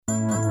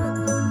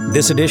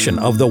This edition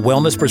of The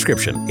Wellness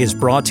Prescription is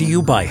brought to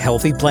you by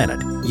Healthy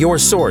Planet, your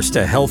source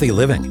to healthy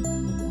living.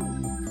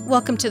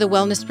 Welcome to The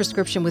Wellness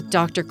Prescription with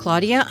Dr.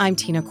 Claudia. I'm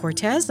Tina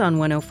Cortez on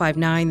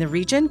 105.9 The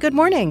Region. Good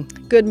morning.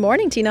 Good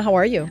morning, Tina. How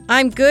are you?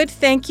 I'm good,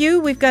 thank you.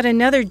 We've got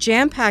another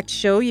jam-packed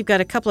show. You've got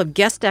a couple of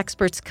guest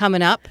experts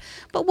coming up.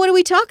 But what are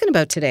we talking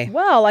about today?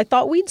 Well, I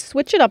thought we'd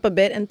switch it up a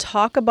bit and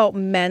talk about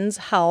men's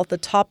health, a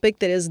topic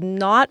that is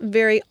not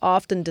very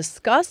often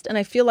discussed. And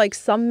I feel like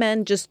some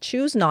men just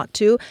choose not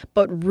to,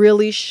 but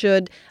really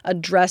should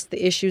address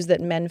the issues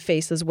that men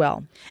face as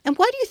well. And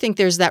why do you think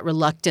there's that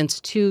reluctance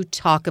to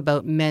talk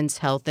about men's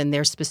health and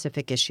their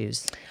specific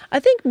issues? I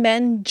think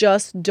men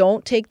just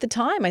don't take the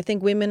time. I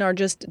think women are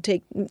just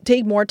take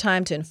more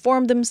time to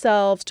inform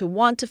themselves, to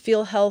want to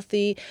feel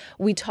healthy.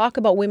 We talk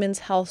about women's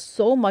health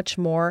so much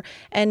more,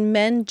 and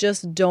men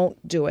just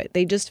don't do it.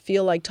 They just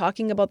feel like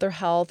talking about their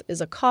health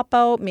is a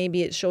cop-out.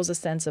 Maybe it shows a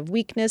sense of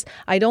weakness.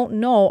 I don't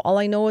know. All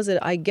I know is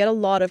that I get a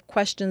lot of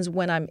questions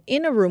when I'm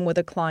in a room with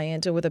a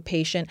client or with a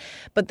patient,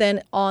 but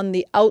then on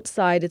the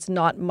outside, there's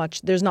not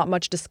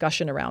much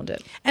discussion around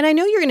it. And I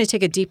know you're going to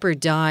take a deeper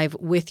dive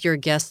with your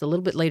guests a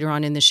little bit later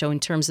on in the show in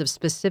terms of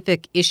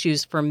specific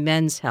issues for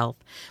men's health.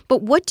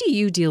 But what do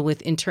you deal with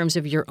in terms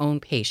of your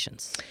own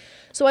patients?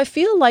 So I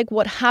feel like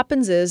what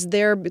happens is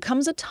there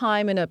becomes a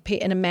time in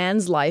a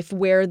man's life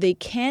where they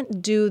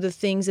can't do the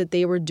things that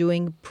they were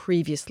doing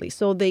previously.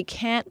 So they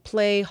can't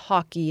play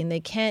hockey and they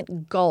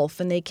can't golf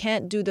and they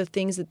can't do the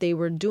things that they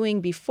were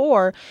doing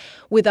before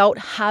without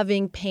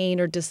having pain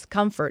or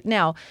discomfort.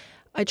 Now,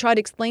 I try to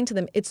explain to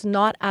them it's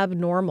not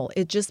abnormal.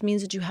 It just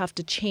means that you have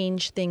to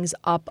change things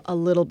up a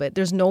little bit.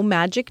 There's no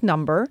magic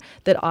number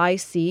that I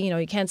see.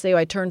 You can't say,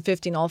 I turn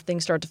 50 and all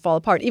things start to fall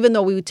apart. Even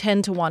though we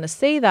tend to want to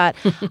say that,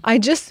 I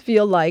just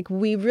feel like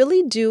we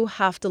really do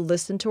have to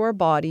listen to our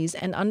bodies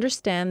and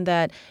understand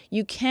that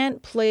you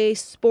can't play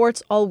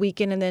sports all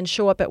weekend and then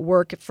show up at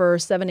work for a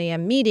 7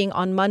 a.m. meeting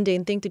on Monday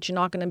and think that you're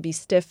not going to be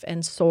stiff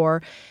and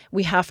sore.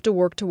 We have to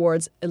work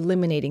towards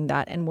eliminating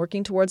that and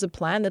working towards a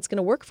plan that's going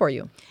to work for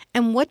you.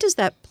 And what does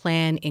that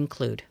plan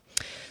include?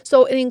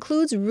 So it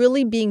includes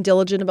really being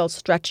diligent about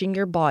stretching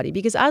your body,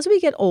 because as we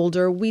get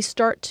older, we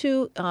start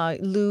to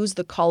lose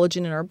the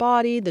collagen in our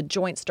body, the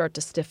joints start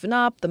to stiffen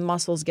up, the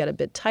muscles get a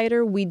bit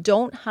tighter. We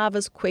don't have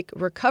as quick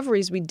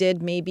recoveries we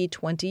did maybe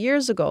 20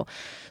 years ago.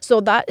 So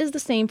that is the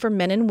same for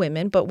men and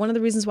women. But one of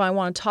the reasons why I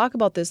want to talk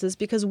about this is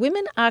because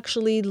women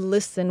actually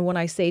listen when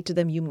I say to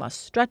them, you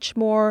must stretch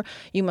more,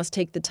 you must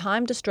take the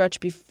time to stretch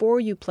before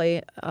you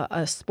play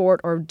a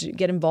sport or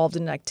get involved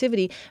in an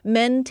activity.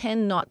 Men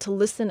tend not to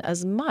listen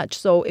as much.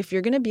 So if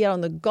you're going to be out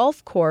on the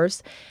golf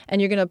course and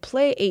you're going to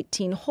play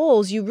 18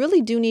 holes, you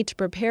really do need to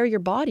prepare your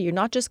body. You're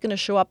not just going to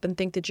show up and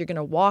think that you're going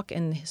to walk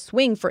and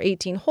swing for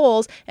 18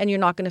 holes and you're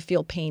not going to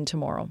feel pain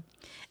tomorrow.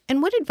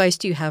 And what advice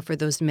do you have for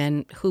those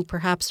men who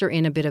perhaps are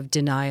in a bit of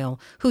denial,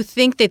 who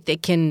think that they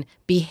can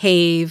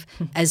behave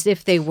as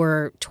if they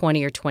were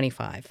 20 or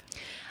 25?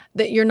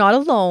 That you're not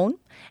alone,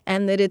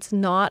 and that it's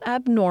not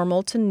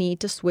abnormal to need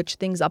to switch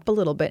things up a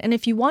little bit. And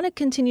if you want to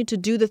continue to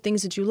do the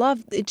things that you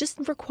love, it just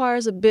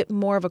requires a bit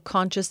more of a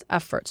conscious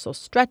effort. So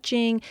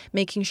stretching,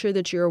 making sure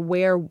that you're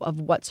aware of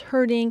what's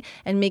hurting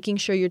and making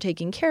sure you're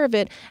taking care of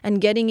it, and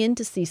getting in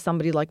to see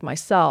somebody like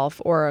myself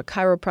or a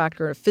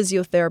chiropractor or a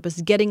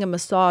physiotherapist, getting a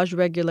massage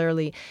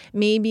regularly,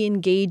 maybe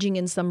engaging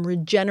in some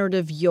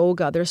regenerative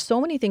yoga. There's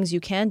so many things you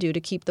can do to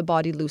keep the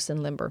body loose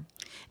and limber.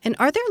 And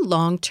are there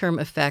long-term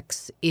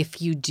effects if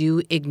you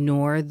do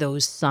ignore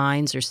those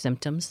signs or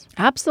symptoms?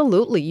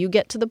 Absolutely. You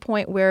get to the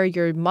point where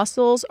your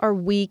muscles are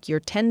weak, your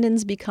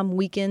tendons become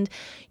weakened,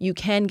 you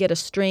can get a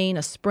strain,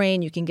 a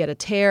sprain, you can get a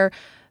tear,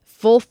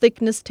 full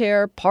thickness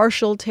tear,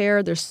 partial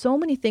tear. There's so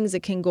many things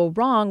that can go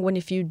wrong when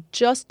if you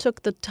just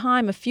took the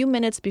time a few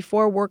minutes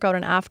before workout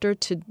and after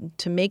to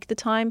make the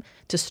time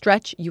to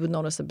stretch, you would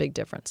notice a big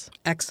difference.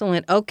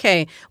 Excellent.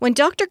 Okay. When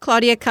Dr.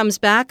 Claudia comes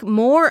back,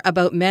 more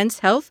about men's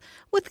health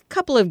with a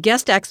couple of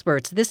guest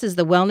experts. This is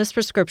The Wellness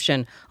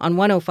Prescription on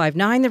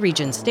 105.9 The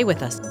Region. Stay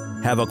with us.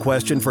 Have a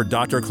question for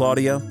Dr.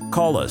 Claudia?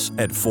 Call us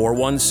at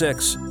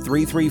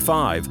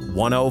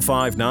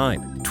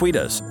 416-335-1059. Tweet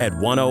us at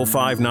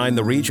 1059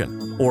 The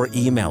Region or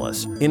email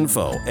us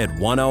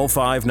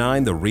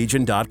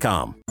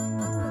info@1059theregion.com.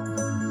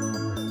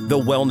 The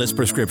Wellness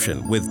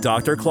Prescription with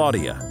Dr.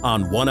 Claudia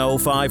on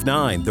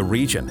 1059 The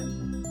Region.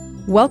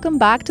 Welcome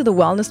back to The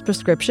Wellness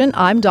Prescription.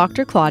 I'm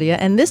Dr. Claudia,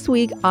 and this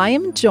week I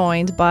am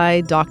joined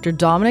by Dr.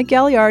 Dominic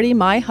Gagliardi,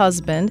 my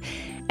husband,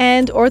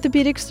 and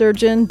orthopedic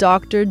surgeon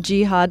Dr.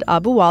 Jihad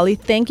Abouali.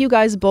 Thank you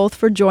guys both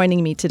for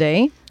joining me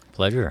today.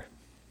 Pleasure.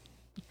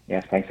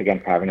 Yes, thanks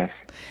again for having us.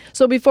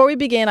 So before we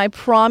begin, I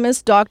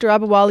promise, Dr.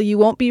 Abouali, you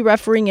won't be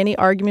refereeing any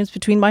arguments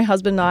between my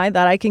husband and I.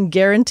 That I can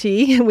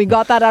guarantee. We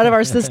got that out of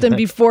our system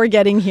before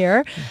getting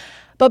here.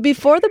 But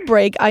before the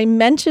break, I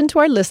mentioned to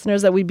our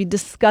listeners that we'd be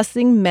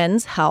discussing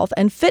men's health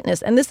and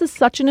fitness. And this is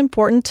such an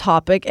important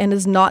topic and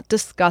is not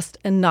discussed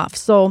enough.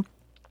 So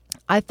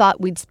I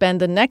thought we'd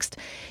spend the next,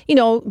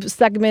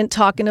 segment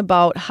talking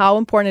about how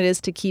important it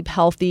is to keep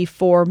healthy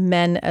for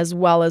men as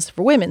well as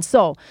for women.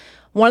 So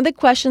One of the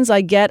questions I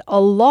get a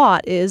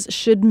lot is,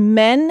 should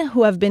men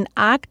who have been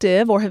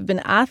active or have been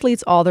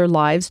athletes all their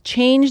lives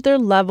change their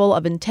level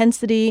of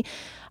intensity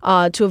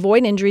to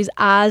avoid injuries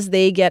as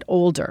they get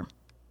older?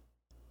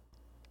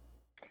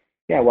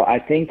 Yeah, well, I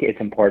think it's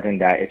important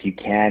that if you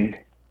can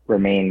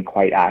remain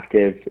quite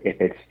active,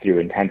 if it's through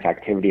intense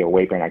activity or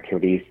weight-bearing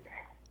activities,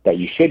 that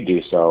you should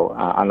do so.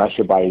 Unless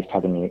your body is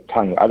telling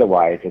you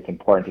otherwise, it's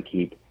important to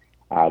keep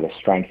the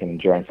strength and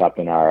endurance up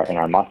in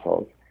our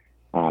muscles.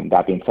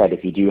 That being said,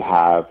 if you do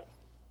have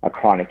a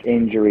chronic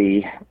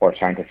injury or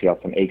starting to feel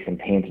some aches and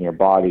pains in your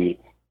body,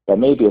 that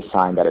may be a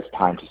sign that it's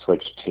time to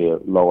switch to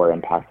lower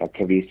impact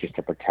activities just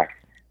to protect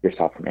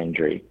yourself from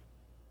injury.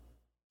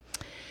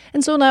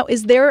 And so now,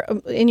 is there,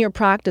 in your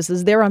practice,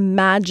 is there a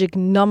magic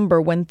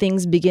number when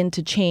things begin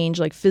to change,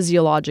 like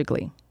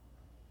physiologically?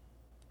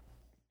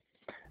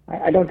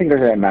 I don't think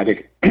there's a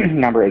magic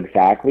number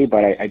exactly,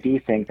 but I do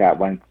think that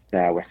once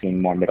we're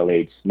seeing more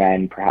middle-aged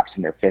men, perhaps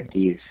in their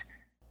 50s,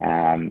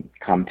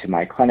 come to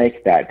my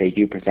clinic, that they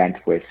do present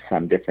with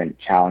some different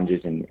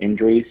challenges and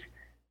injuries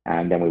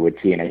than we would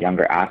see in a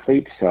younger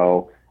athlete.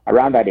 So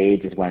around that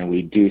age is when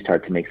we do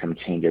start to make some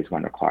changes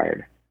when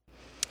required.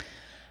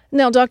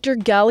 Now, Dr.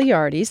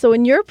 Gagliardi, so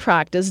in your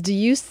practice, do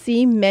you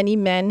see many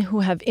men who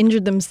have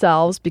injured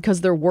themselves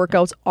because their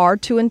workouts are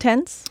too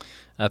intense?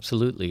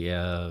 Absolutely.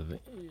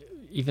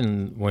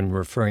 Even when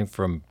referring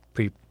from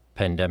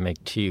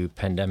pre-pandemic to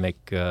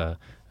pandemic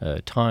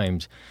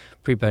times,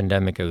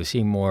 pre-pandemic, I was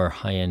seeing more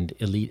high-end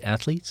elite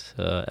athletes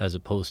as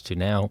opposed to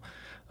now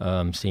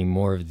seeing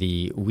more of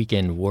the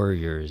weekend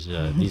warriors.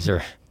 These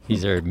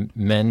are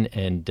men,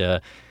 and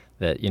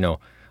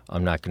that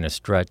I'm not going to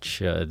stretch.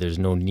 There's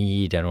no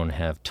need. I don't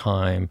have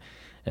time,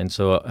 and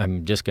so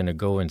I'm just going to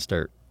go and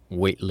start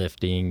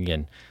weightlifting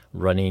and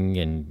running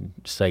and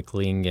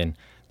cycling, and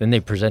then they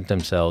present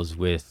themselves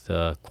with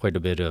quite a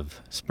bit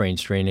of sprain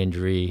strain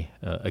injury,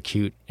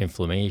 acute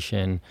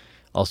inflammation,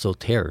 also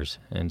tears.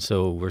 And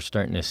so we're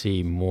starting to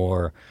see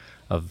more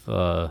of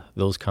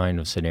those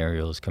kind of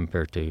scenarios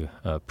compared to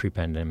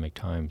pre-pandemic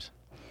times.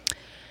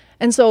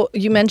 And so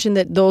you mentioned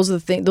that those are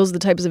the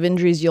types of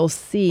injuries you'll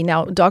see.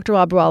 Now, Dr.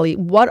 Abouali,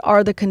 what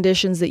are the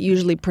conditions that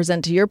usually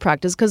present to your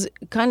practice? Because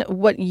kind of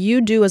what you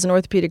do as an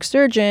orthopedic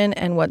surgeon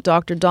and what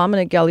Dr.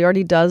 Dominic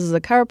Gagliardi does as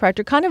a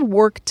chiropractor kind of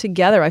work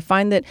together. I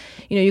find that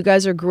you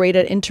guys are great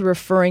at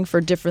inter-referring for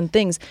different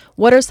things.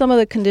 What are some of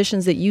the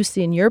conditions that you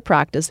see in your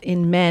practice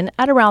in men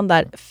at around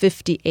that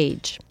 50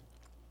 age?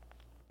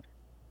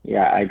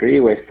 Yeah, I agree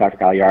with Dr.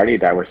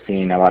 Gagliardi that we're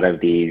seeing a lot of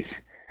these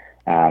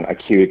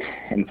acute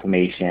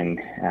inflammation,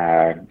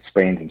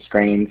 sprains and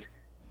strains,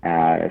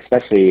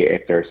 especially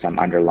if there's some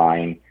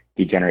underlying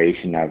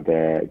degeneration of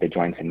the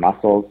joints and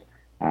muscles.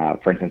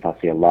 For instance, I'll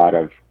see a lot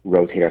of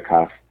rotator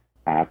cuff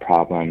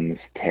problems,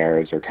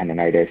 tears or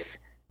tendonitis,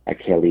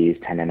 Achilles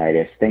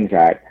tendonitis, things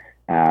that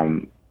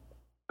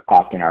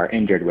often are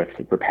injured with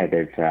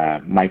repetitive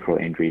micro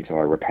injuries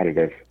or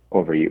repetitive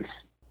overuse.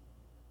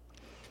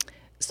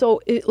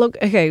 So,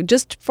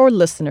 just for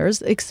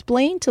listeners,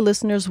 explain to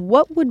listeners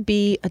what would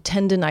be a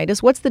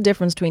tendonitis. What's the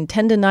difference between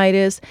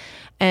tendonitis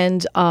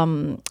and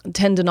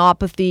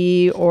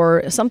tendinopathy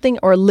or something,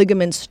 or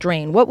ligament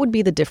strain? What would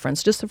be the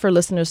difference, just for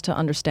listeners to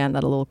understand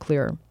that a little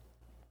clearer?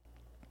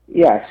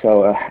 Yeah,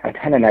 so a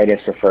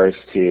tendonitis refers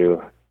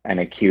to an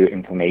acute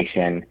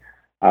inflammation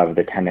of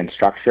the tendon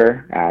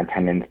structure,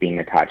 tendons being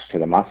attached to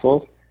the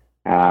muscles.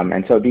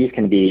 And so these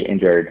can be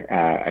injured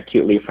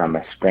acutely from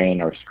a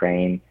sprain or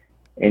strain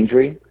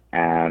injury.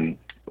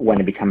 When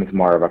it becomes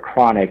more of a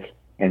chronic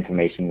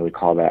inflammation, we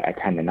call that a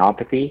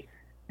tendinopathy.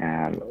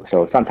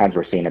 So sometimes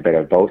we're seeing a bit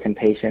of both in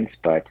patients,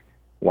 but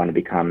when it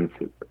becomes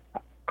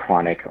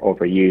chronic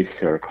overuse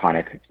or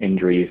chronic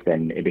injuries,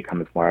 then it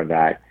becomes more of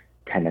that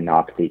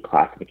tendinopathy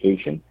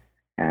classification.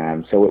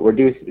 So we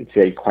do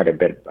see quite a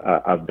bit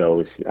of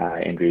those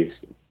injuries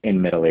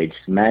in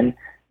middle-aged men,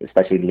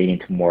 especially leading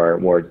to more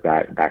towards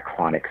that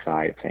chronic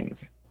side of things.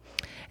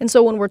 And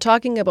so when we're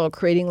talking about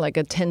creating like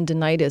a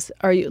tendinitis,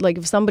 are you like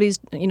if somebody's,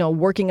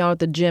 working out at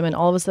the gym and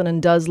all of a sudden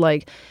does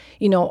like,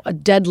 a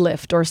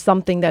deadlift or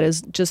something that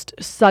is just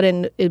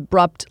sudden,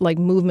 abrupt like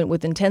movement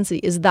with intensity,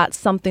 is that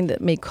something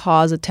that may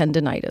cause a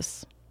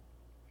tendinitis?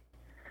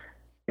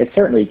 It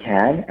certainly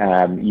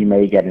can. You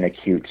may get an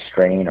acute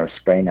strain or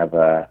sprain of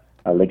a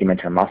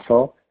ligament or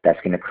muscle that's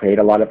going to create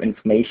a lot of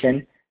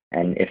inflammation.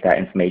 And if that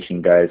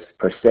inflammation does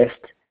persist,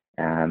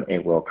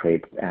 it will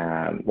create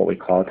what we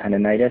call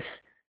tendinitis.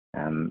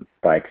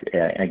 But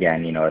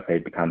again, if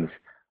it becomes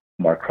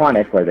more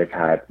chronic, where they've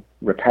had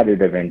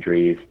repetitive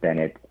injuries, then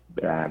it's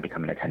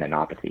becoming a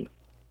tendinopathy.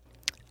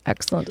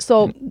 Excellent.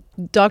 So,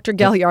 Dr.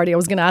 Gagliardi, I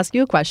was going to ask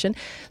you a question.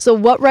 So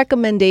what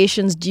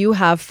recommendations do you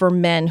have for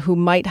men who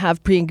might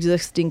have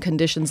pre-existing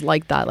conditions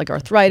like that, like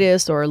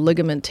arthritis or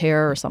ligament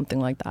tear or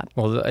something like that?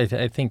 Well,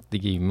 I think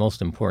the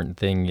most important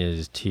thing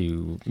is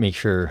to make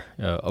sure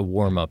a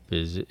warm-up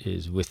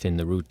is within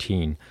the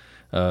routine.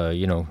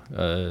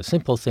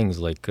 Simple things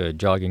like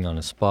jogging on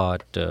a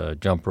spot,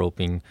 jump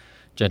roping,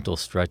 gentle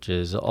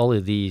stretches, all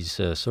of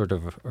these sort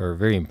of are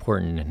very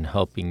important in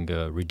helping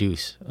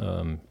reduce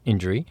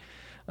injury.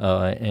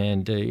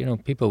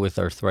 People with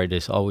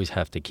arthritis always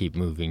have to keep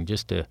moving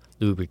just to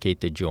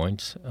lubricate the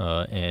joints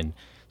and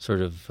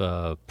sort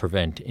of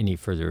prevent any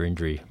further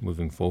injury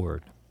moving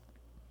forward.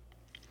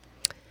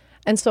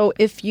 And so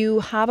if you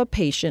have a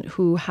patient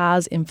who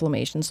has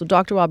inflammation, so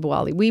Dr.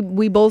 Abouali,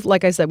 we both,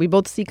 like I said, we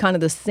both see kind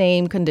of the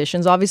same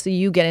conditions. Obviously,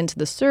 you get into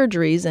the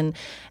surgeries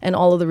and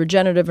all of the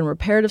regenerative and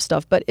reparative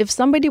stuff. But if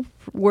somebody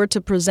were to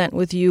present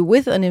with you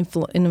with an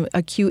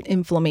acute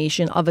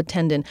inflammation of a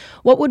tendon,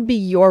 what would be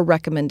your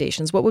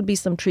recommendations? What would be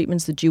some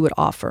treatments that you would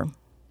offer?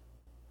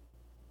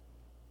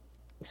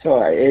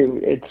 So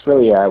it's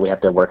really, we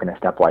have to work in a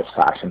stepwise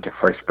fashion to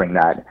first bring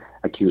that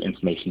acute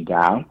inflammation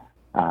down.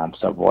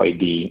 So avoid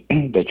the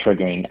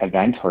triggering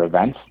events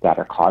that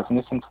are causing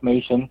this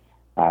inflammation.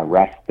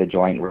 Rest the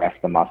joint,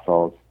 rest the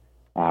muscles.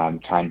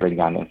 Try and bring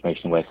down the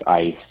inflammation with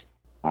ice,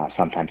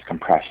 sometimes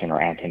compression or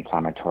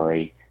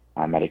anti-inflammatory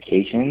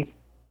medications.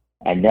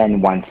 And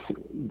then once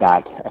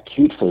that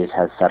acute phase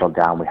has settled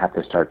down, we have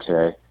to start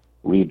to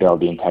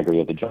rebuild the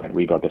integrity of the joint,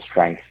 rebuild the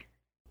strength,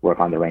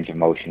 work on the range of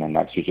motion, and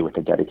that's usually with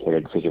a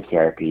dedicated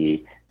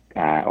physiotherapy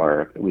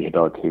or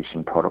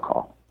rehabilitation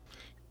protocol.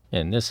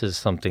 And this is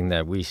something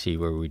that we see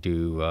where we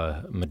do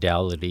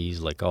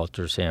modalities like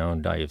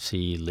ultrasound,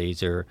 IFC,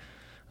 laser,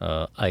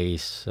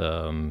 ice.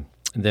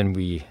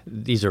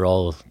 These are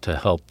all to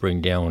help bring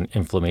down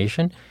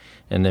inflammation.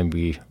 And then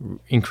we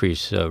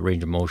increase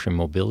range of motion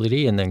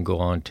mobility and then go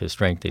on to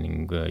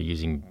strengthening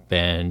using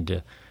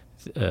band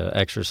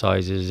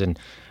exercises. And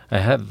I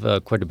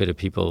have quite a bit of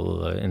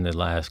people in the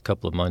last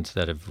couple of months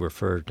that have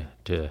referred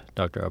to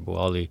Dr.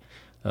 Abouali,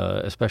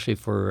 especially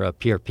for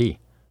PRP.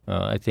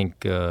 I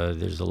think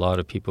there's a lot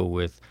of people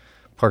with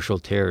partial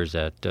tears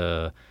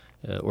that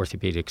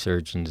orthopedic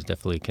surgeons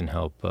definitely can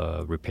help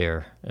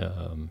repair.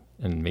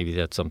 And maybe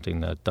that's something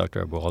that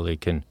Dr. Abouali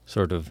can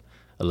sort of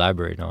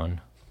elaborate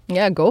on.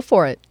 Yeah, go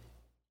for it.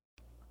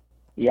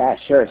 Yeah,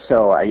 sure.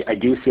 So I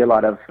do see a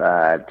lot of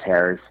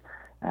tears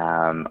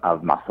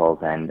of muscles,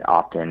 and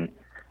often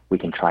we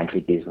can try and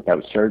treat these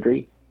without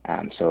surgery.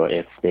 So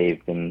if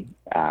they've been,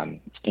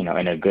 in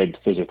a good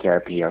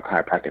physiotherapy or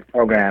chiropractic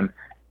program,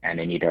 and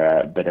they need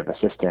a bit of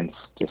assistance,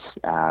 just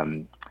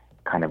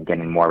kind of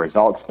getting more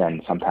results,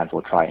 then sometimes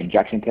we'll try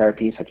injection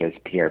therapy, such as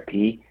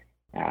PRP.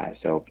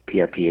 So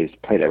PRP is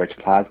platelet-rich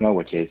plasma,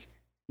 which is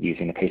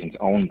using the patient's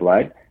own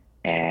blood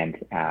and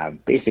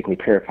basically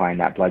purifying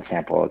that blood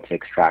sample to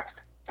extract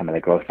some of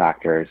the growth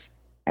factors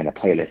and the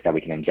platelets that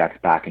we can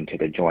inject back into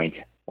the joint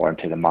or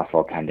into the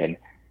muscle tendon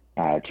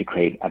to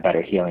create a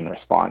better healing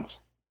response.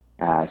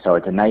 So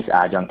it's a nice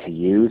adjunct to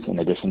use in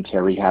addition to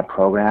a rehab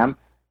program.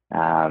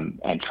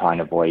 And try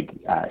and avoid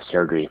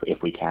surgery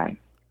if we can.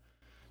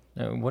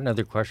 One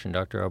other question,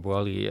 Dr.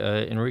 Abouali.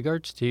 In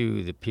regards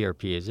to the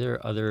PRP, is there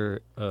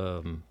other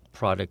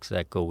products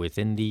that go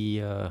within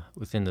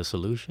the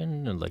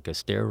solution, like a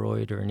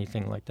steroid or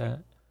anything like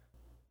that?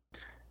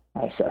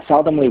 So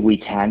seldomly we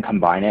can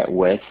combine it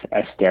with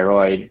a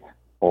steroid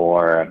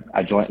or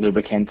a joint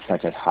lubricant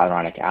such as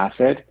hyaluronic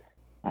acid.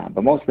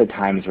 But most of the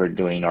times I'm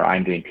doing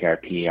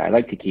PRP, I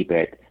like to keep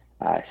it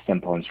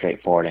simple and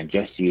straightforward and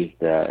just use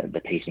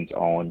the patient's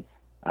own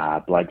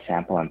blood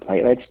sample and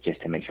platelets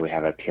just to make sure we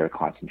have a pure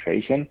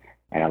concentration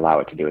and allow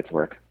it to do its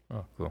work.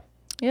 Oh, cool.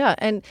 Yeah,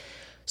 and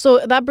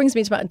so that brings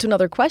me to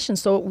another question.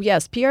 So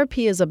yes,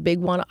 PRP is a big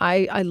one.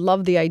 I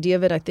love the idea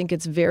of it. I think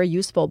it's very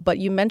useful. But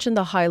you mentioned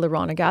the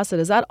hyaluronic acid.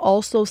 Is that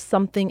also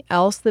something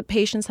else that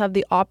patients have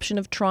the option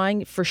of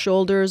trying for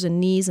shoulders and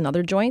knees and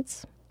other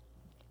joints?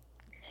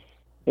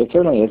 It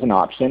certainly is an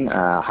option.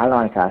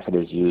 Hyaluronic acid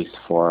is used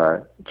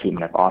for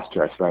treatment of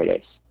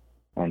osteoarthritis,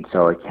 and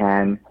so it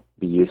can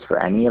be used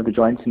for any of the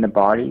joints in the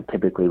body.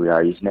 Typically, we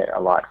are using it a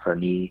lot for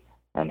knee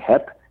and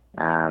hip,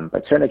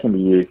 but certainly can be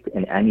used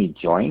in any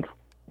joint,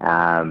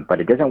 but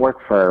it doesn't work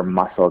for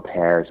muscle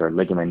tears or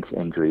ligament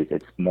injuries.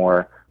 It's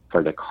more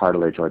for the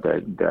cartilage or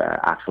the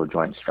actual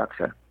joint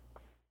structure.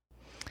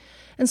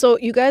 And so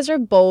you guys are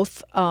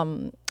both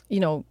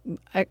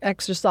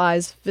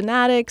exercise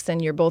fanatics, and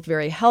you're both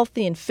very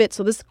healthy and fit.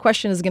 So this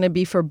question is going to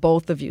be for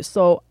both of you.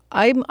 So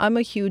I'm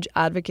a huge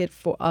advocate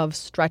of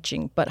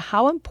stretching, but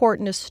how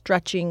important is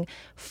stretching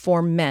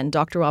for men,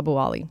 Dr.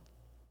 Abouali?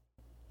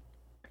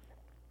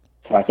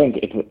 So I think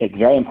it's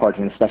very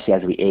important, especially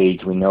as we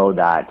age. We know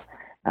that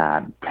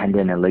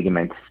tendon and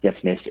ligament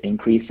stiffness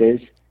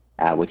increases,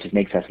 which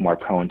makes us more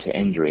prone to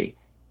injury.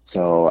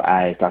 So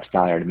as Dr.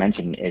 Gagliardi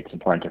mentioned, it's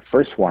important to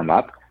first warm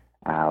up,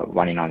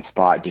 running on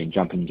spot, doing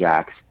jumping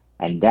jacks,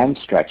 and then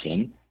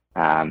stretching,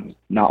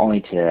 not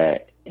only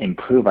to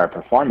improve our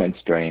performance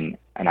during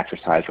an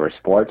exercise or a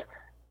sport,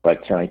 but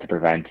certainly to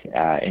prevent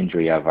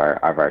injury of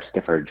our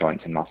stiffer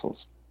joints and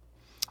muscles.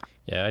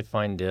 Yeah, I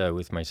find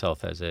with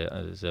myself as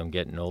I'm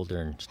getting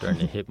older and starting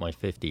to hit my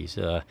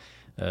 50s,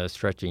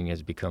 stretching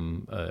has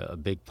become a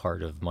big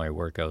part of my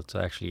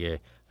workouts. Actually,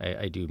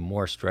 I do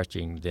more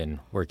stretching than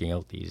working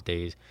out these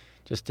days,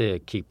 just to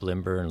keep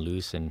limber and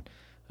loose, and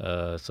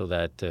so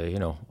that,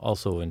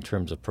 also in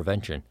terms of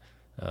prevention.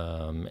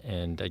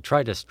 And I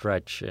try to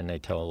stretch, and I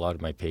tell a lot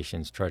of my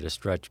patients, try to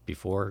stretch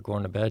before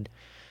going to bed.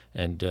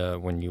 And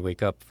when you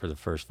wake up for the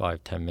first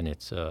 5-10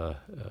 minutes,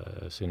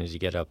 as soon as you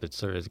get up, it's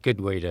sort of a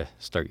good way to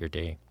start your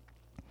day.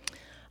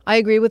 I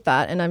agree with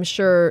that, and I'm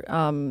sure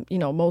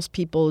most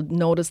people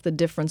notice the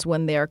difference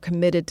when they are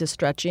committed to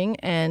stretching.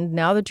 And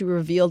now that you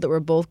revealed that we're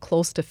both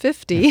close to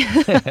 50,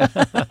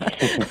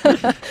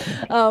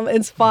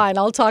 it's fine.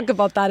 I'll talk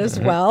about that as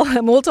well,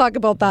 and we'll talk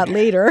about that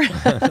later.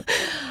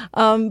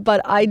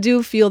 But I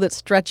do feel that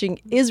stretching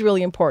is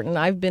really important.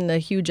 I've been a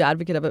huge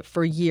advocate of it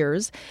for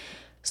years.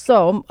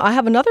 So I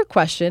have another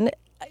question.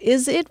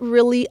 Is it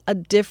really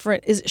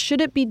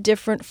should it be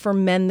different for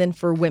men than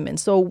for women?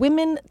 So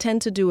women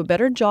tend to do a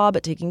better job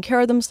at taking care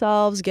of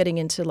themselves, getting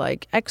into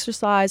like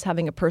exercise,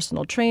 having a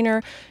personal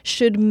trainer.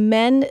 Should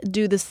men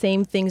do the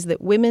same things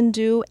that women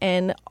do?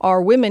 And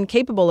are women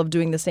capable of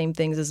doing the same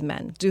things as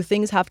men? Do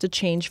things have to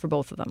change for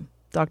both of them?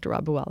 Dr.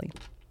 Abouali.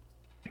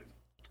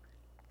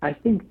 I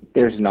think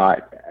there's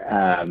not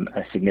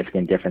a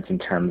significant difference in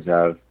terms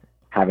of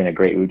having a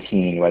great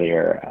routine, whether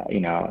you're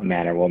a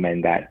man or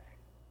woman. That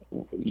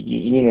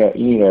you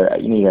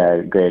need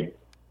a good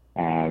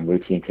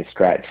routine to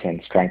stretch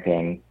and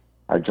strengthen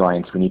our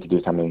joints. We need to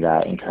do something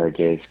that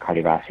encourages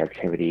cardiovascular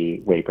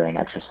activity, weight-bearing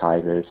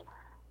exercises.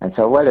 And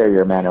so whether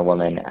you're a man or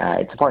woman,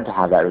 it's important to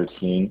have that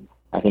routine.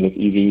 I think it's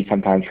easy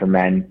sometimes for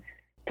men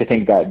to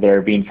think that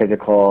they're being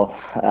physical,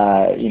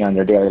 in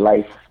their daily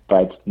life,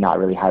 but not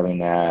really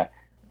having a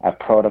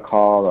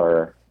protocol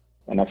or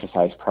an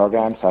exercise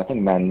program. So I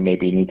think men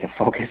maybe need to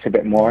focus a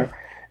bit more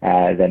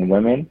than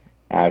women,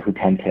 who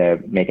tend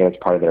to make it as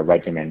part of their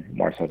regimen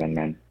more so than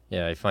men.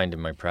 Yeah, I find in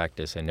my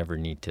practice I never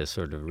need to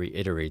sort of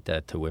reiterate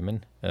that to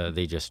women.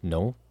 They just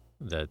know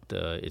that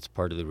it's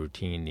part of the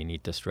routine. They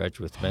need to stretch.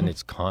 With men,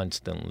 it's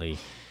constantly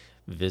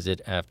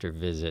visit after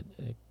visit.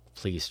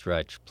 Please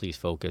stretch. Please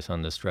focus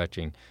on the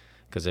stretching,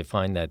 because I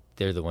find that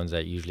they're the ones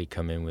that usually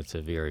come in with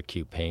severe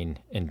acute pain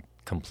and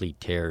complete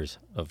tears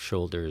of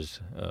shoulders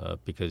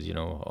because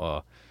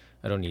I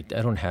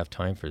don't have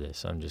time for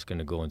this. I'm just going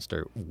to go and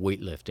start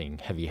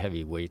weightlifting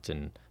heavy weights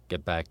and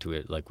get back to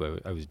it like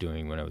what I was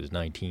doing when I was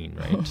 19,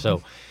 right?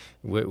 So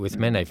with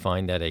men, I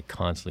find that I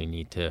constantly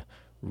need to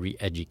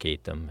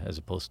re-educate them as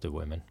opposed to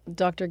women.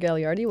 Dr.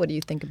 Gagliardi, what do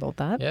you think about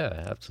that?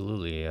 Yeah,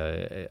 absolutely.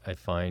 I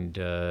find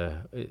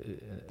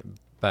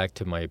back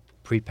to my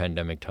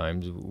pre-pandemic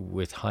times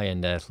with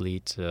high-end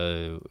athletes,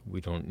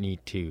 we don't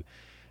need to,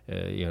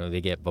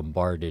 they get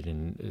bombarded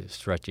and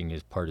stretching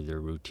is part of their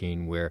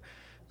routine, where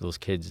those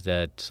kids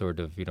that sort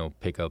of,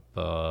 pick up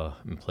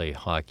and play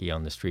hockey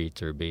on the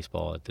streets or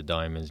baseball at the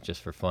Diamonds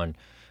just for fun,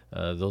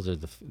 those are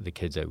the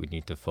kids that we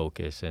need to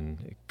focus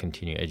and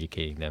continue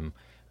educating them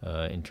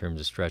in terms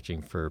of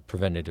stretching for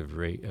preventative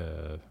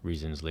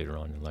reasons later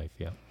on in life,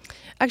 yeah.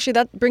 Actually,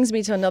 that brings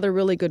me to another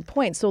really good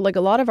point. So like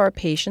a lot of our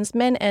patients,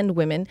 men and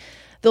women,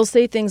 they'll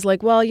say things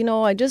like, well,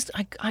 I just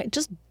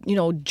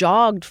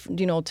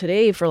jogged,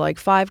 today for like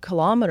 5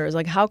 kilometers.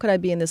 Like, how could I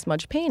be in this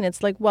much pain?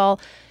 It's like, well,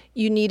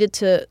 you needed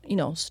to,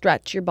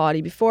 stretch your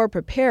body before,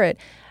 prepare it.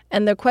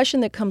 And the question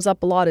that comes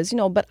up a lot is,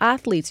 but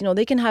athletes,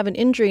 they can have an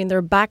injury and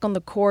they're back on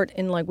the court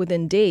in like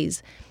within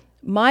days.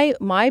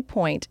 My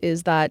point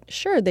is that,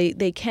 sure,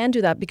 they can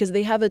do that because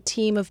they have a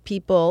team of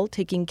people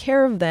taking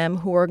care of them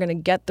who are going to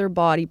get their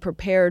body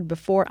prepared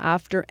before,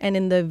 after, and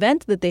in the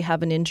event that they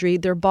have an injury,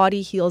 their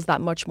body heals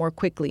that much more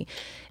quickly.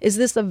 Is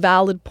this a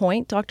valid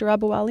point, Dr.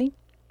 Abouali?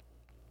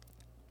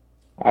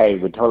 I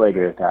would totally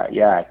agree with that.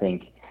 Yeah, I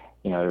think,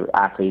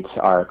 athletes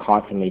are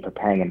constantly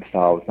preparing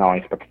themselves not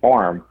only to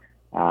perform,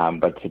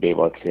 but to be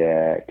able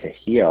to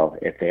heal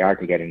if they are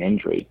to get an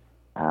injury.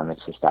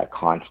 It's just that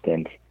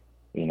constant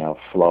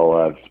flow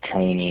of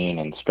training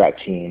and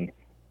stretching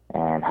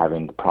and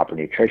having the proper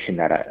nutrition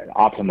that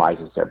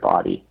optimizes their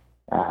body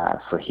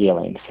for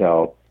healing.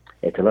 So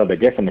it's a little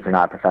bit different if you're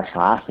not a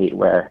professional athlete,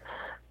 where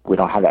we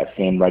don't have that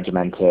same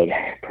regimented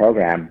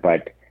program,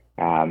 but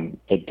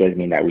it does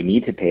mean that we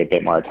need to pay a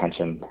bit more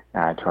attention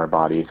to our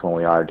bodies when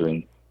we are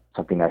doing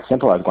something as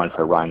simple as going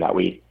for a run, that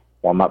we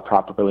warm up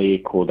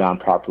properly, cool down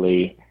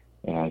properly,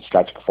 and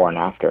stretch before and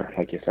after,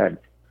 like you said.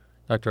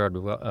 Dr.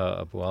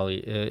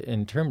 Abouali,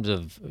 in terms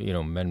of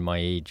men my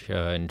age,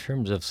 in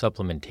terms of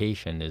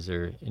supplementation, is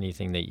there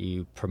anything that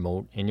you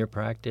promote in your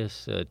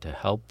practice to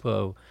help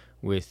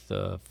with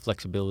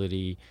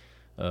flexibility,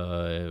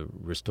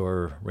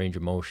 restore range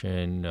of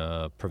motion,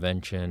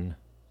 prevention?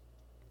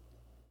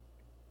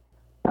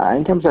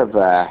 In terms of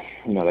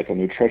like a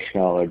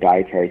nutritional or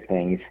dietary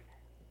things,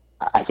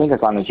 I think as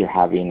long as you're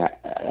having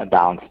a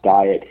balanced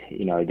diet,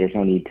 there's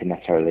no need to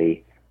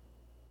necessarily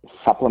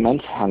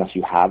supplement unless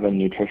you have a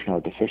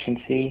nutritional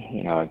deficiency.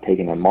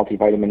 Taking a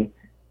multivitamin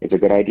is a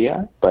good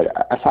idea. But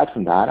aside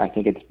from that, I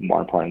think it's more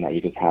important that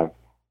you just have,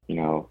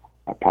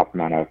 a proper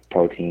amount of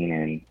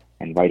protein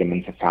and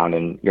vitamins found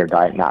in your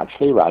diet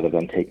naturally rather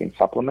than taking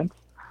supplements.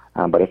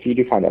 But if you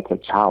do find that's a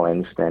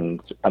challenge,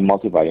 then a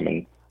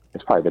multivitamin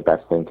is probably the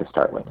best thing to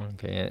start with.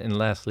 Okay. And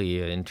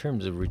lastly, in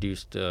terms of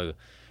reduced,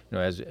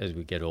 as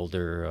we get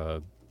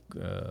older,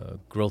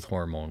 growth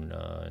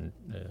hormone,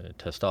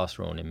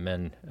 testosterone in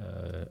men,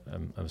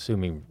 I'm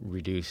assuming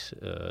reduce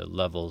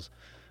levels.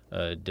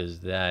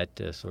 does that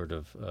sort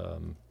of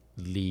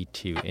lead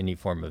to any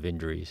form of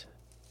injuries?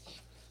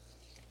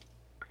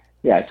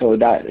 Yeah, so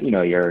that,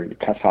 your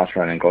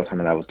testosterone and growth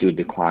hormone levels do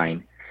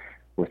decline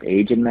with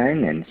age in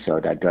men, and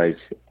so that does,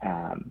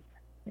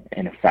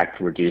 in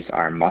effect, reduce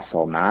our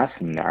muscle mass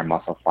and our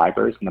muscle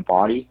fibers in the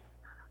body.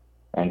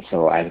 And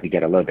so as we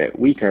get a little bit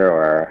weaker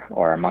or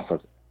our muscles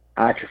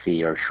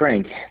atrophy or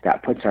shrink,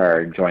 that puts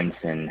our joints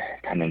and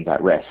tendons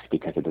at risk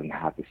because it doesn't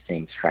have the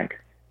same strength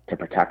to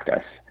protect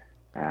us.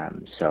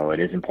 So it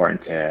is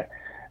important to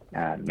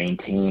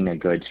maintain a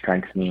good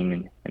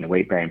strengthening and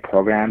weight-bearing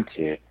program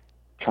to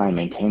try and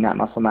maintain that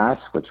muscle mass,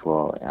 which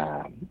will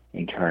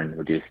in turn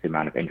reduce the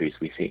amount of injuries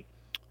we see.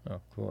 Oh,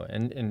 cool.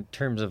 And in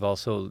terms of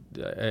also,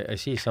 I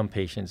see some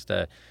patients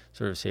that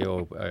sort of say,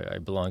 I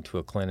belong to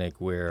a clinic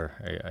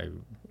where I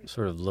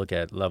sort of look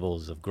at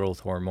levels of growth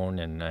hormone,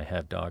 and I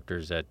have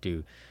doctors that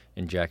do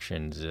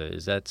injections.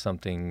 Is that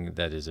something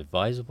that is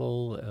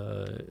advisable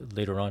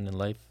later on in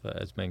life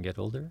as men get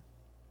older?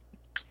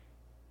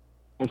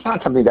 It's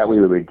not something that we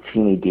would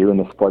routinely do in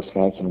the sports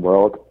medicine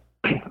world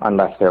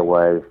unless there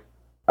was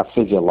a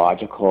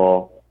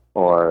physiological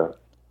or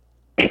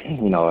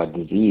a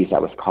disease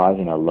that was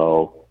causing a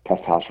low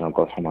testosterone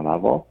growth hormone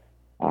level.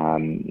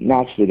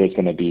 Naturally, there's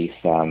going to be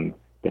some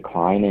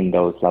decline in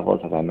those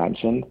levels, as I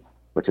mentioned,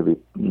 which would be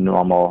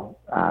normal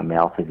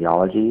male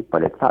physiology,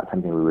 but it's not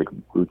something we would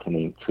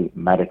routinely treat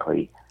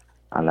medically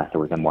unless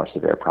there was a more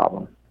severe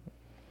problem.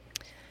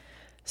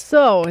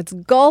 So it's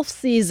golf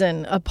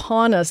season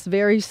upon us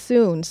very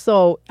soon.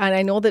 And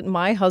I know that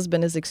my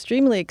husband is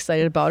extremely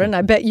excited about it, and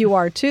I bet you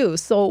are too.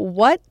 So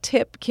what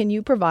tip can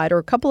you provide, or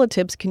a couple of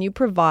tips can you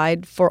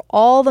provide for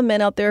all the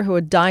men out there who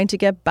are dying to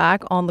get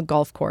back on the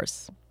golf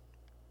course?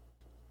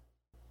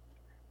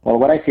 Well,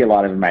 what I see a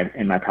lot of in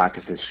my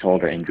practice is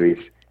shoulder injuries,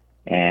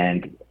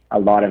 and a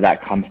lot of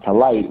that comes to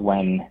light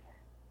when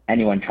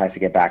anyone tries to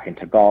get back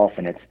into golf,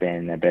 and it's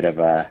been a bit of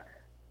a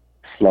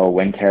slow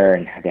winter,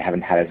 and they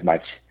haven't had as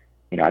much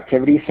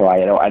activity. So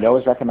I'd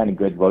always recommend a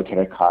good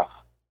rotator cuff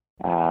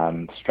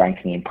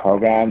strengthening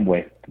program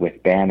with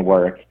band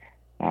work,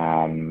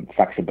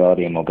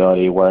 flexibility and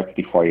mobility work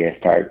before you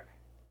start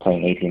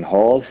playing 18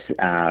 holes,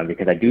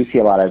 because I do see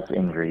a lot of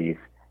injuries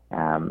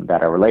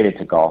that are related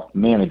to golf,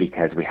 mainly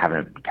because we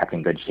haven't kept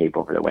in good shape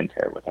over the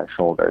winter with our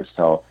shoulders.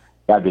 So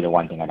that'd be the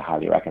one thing I'd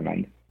highly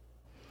recommend.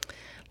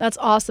 That's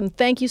awesome.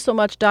 Thank you so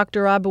much,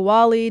 Dr.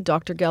 Abouali,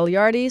 Dr.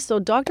 Gagliardi. So,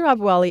 Dr.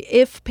 Abouali,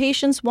 if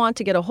patients want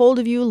to get a hold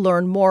of you,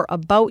 learn more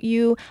about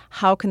you,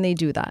 how can they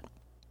do that?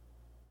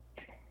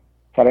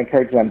 So I'd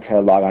encourage them to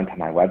log on to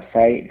my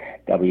website,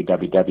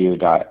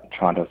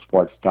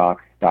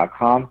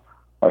 www.torontosportsdoc.com,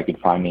 or you can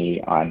find me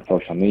on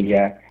social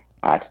media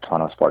at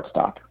Toronto Sports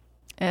Doc.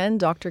 And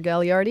Dr.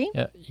 Gagliardi?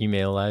 Yeah,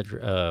 email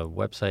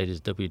website is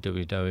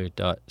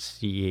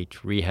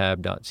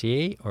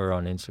www.chrehab.ca or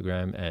on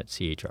Instagram at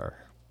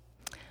CHR.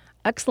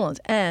 Excellent.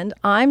 And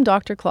I'm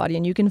Dr. Claudia,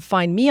 and you can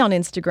find me on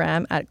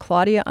Instagram at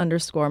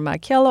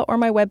Claudia_Macchiella or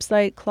my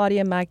website,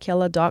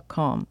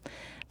 claudiamacchiella.com.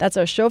 That's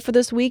our show for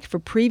this week. For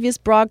previous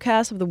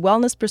broadcasts of the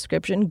Wellness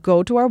Prescription,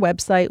 go to our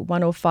website,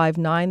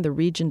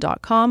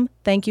 1059theregion.com.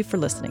 Thank you for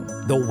listening.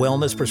 The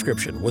Wellness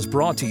Prescription was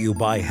brought to you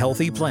by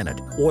Healthy Planet.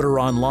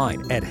 Order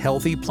online at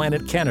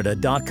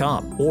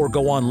healthyplanetcanada.com or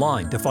go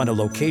online to find a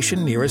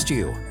location nearest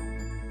you.